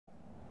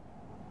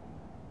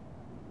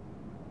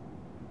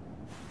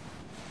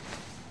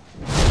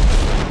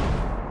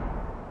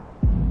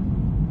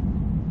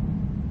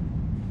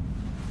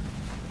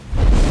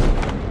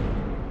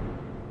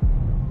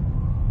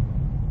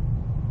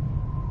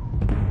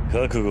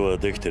覚悟は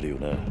できてるよ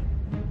な。え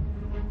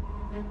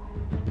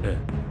え。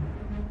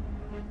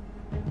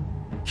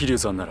桐生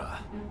さんな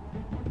ら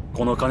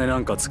この金な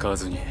んか使わ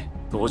ずに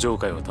道場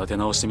会を立て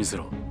直してみせ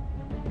ろっ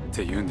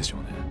て言うんでしょう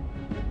ね。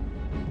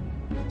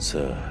さ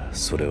あ、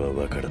それは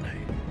分からない。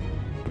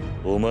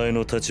お前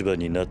の立場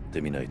になって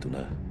みないとな。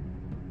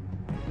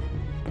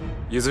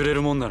譲れ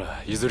るもんな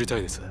ら譲りた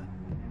いです。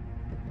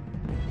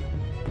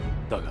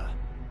だが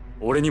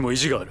俺にも意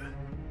地がある。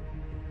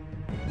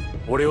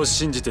俺を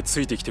信じてつ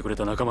いてきてくれ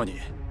た仲間に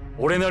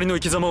俺なりの生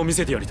き様を見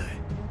せてやりたい。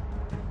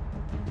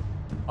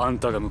あん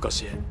たが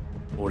昔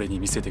俺に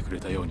見せてくれ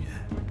たようにね。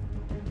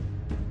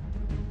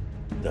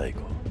大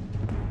悟、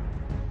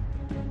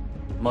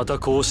また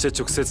こうして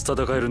直接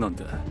戦えるなん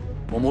て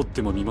思っ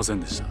てもみません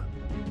でした。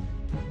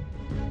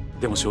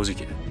でも正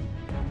直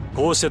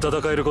こうして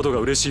戦えることが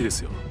嬉しいで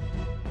すよ、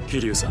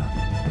桐生さん。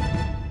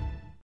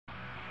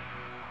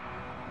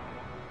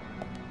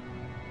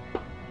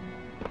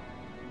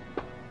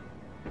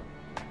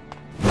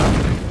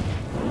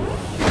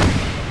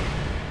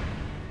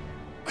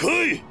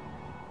来い。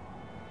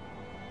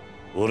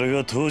俺が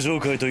登場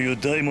界という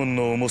大門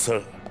の重さ、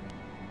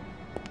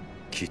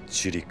きっ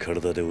ちり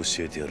体で教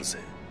えてやるぜ。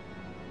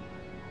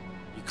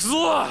行くぞ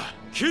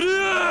桐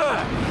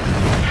生。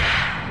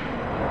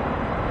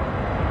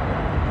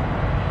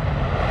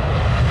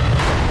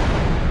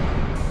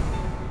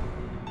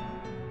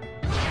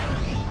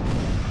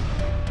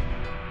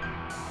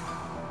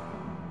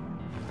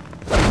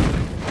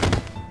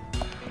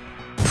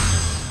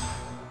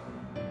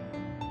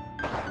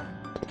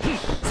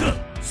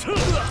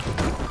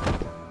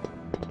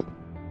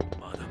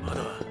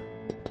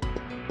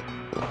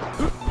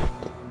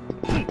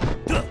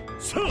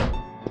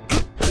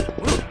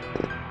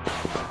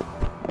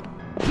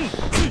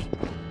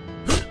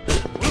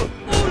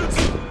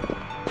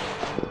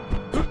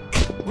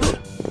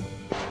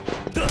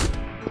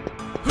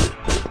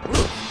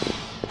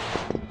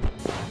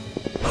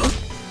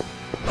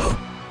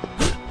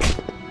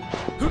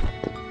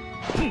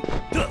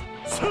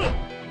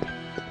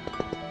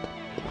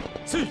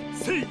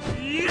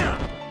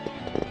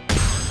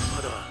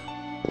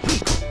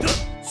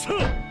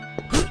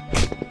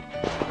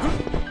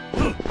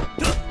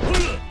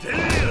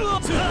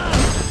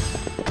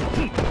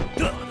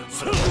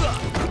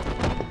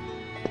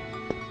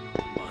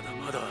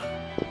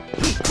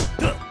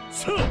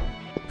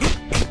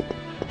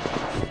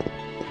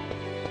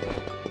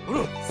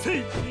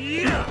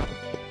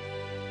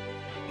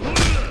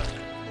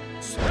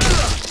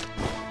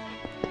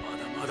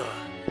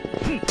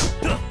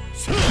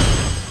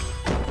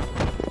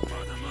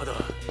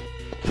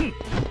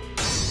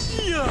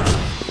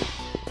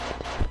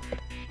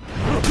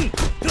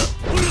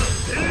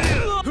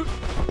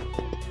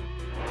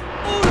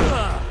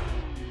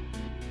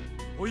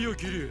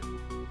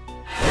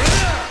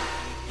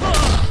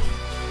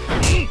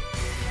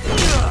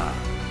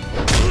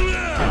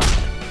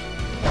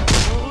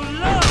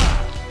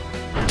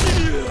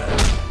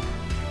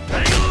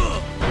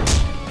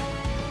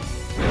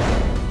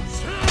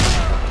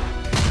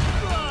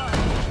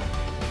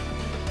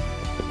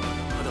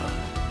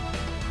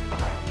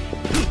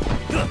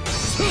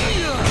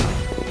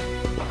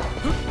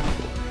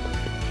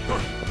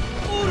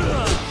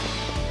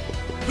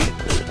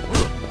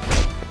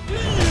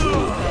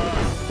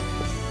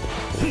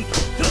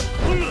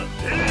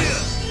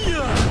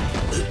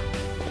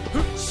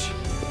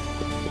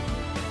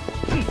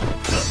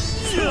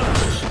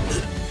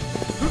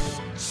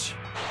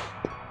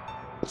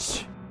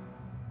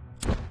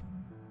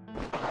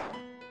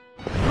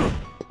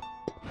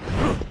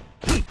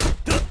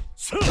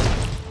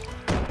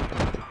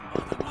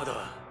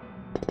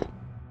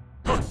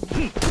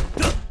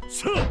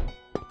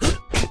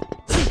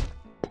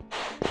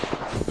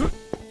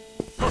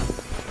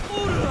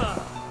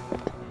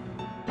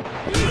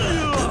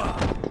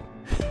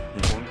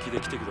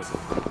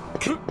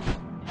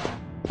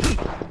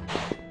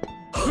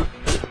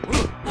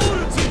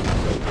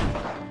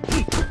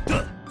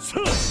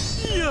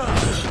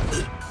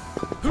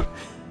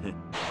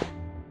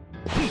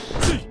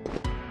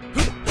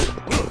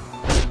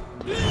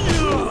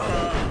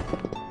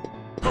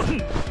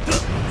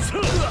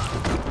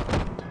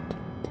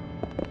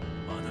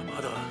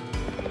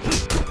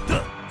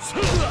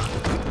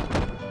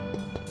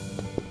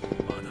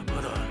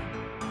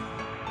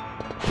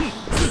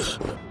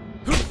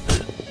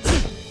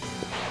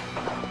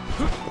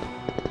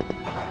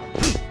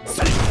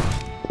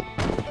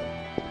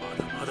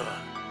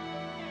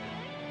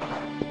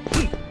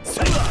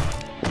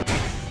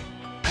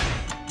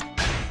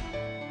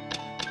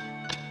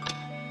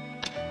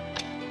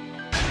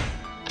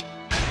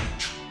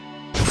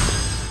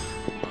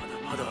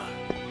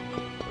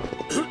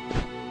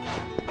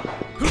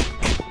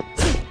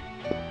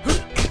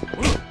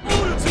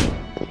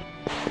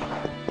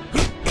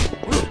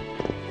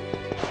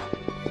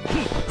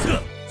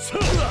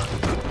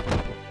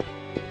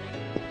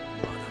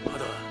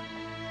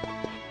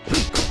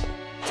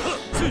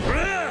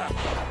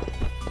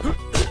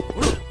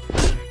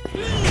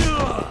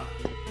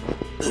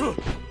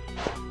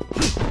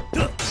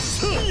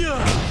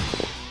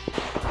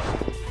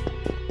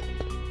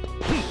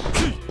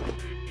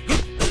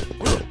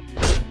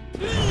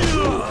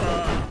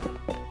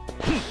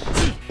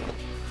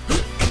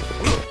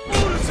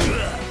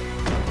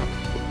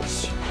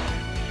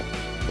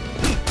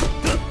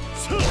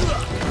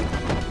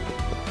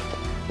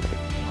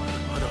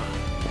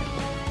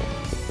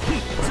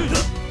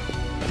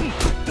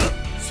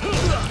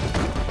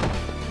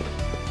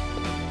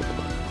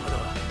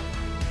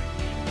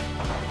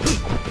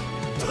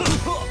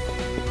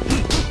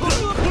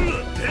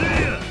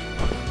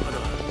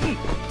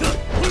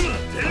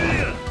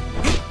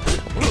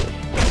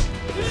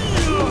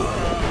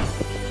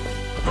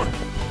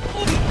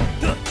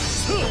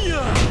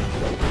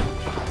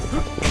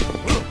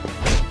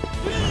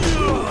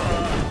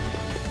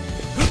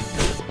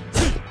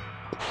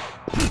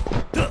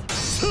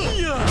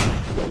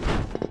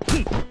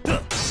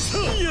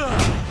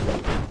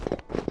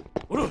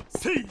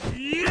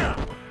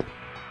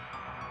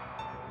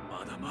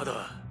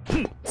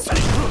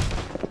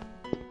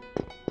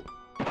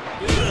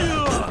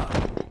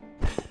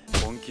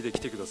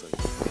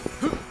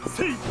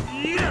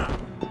ま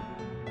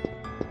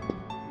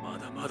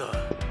だまだ。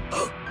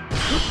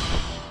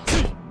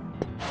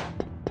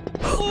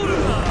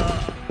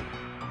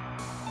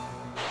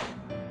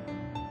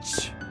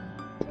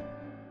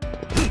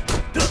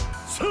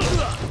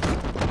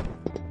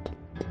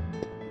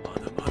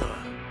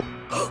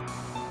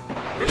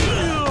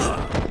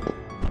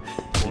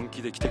本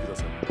気で来てくだ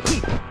さい。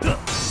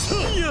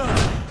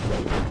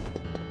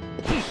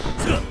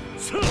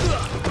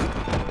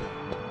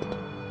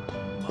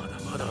まだ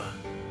まだ。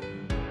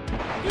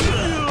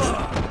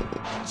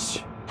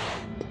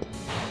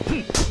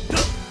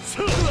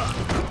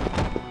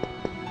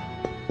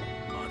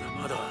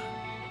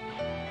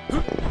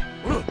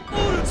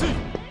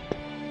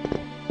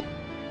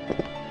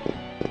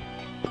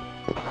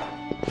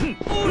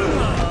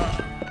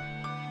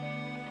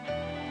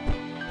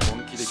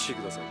本気で来て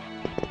ください。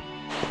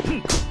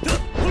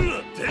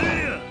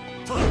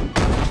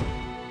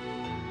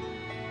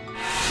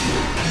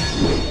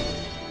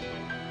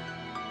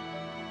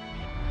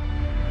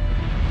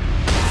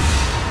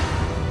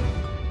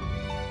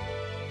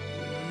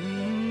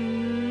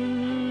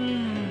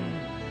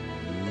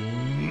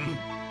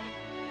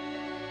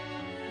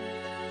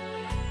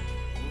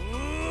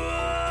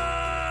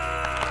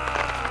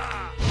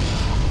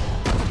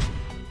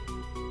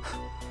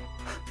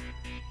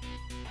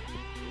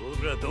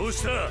ほらどう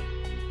した？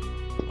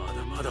ま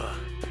だまだ。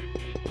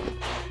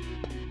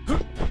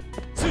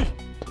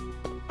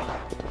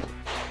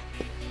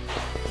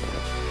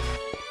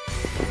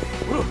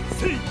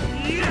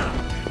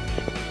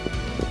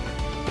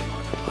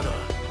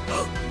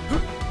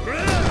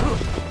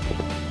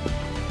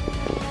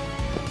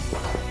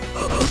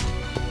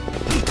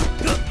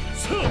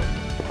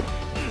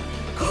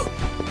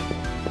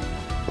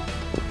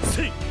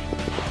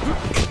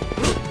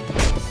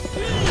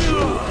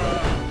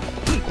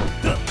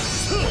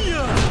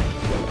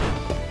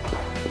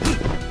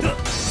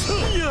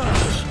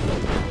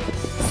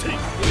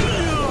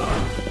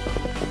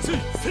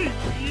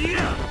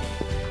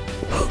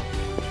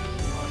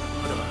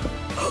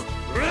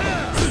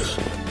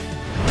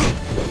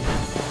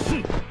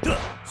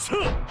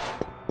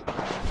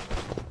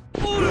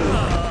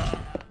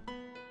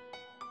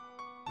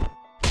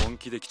本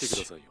気で来てくだ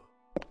さいよ。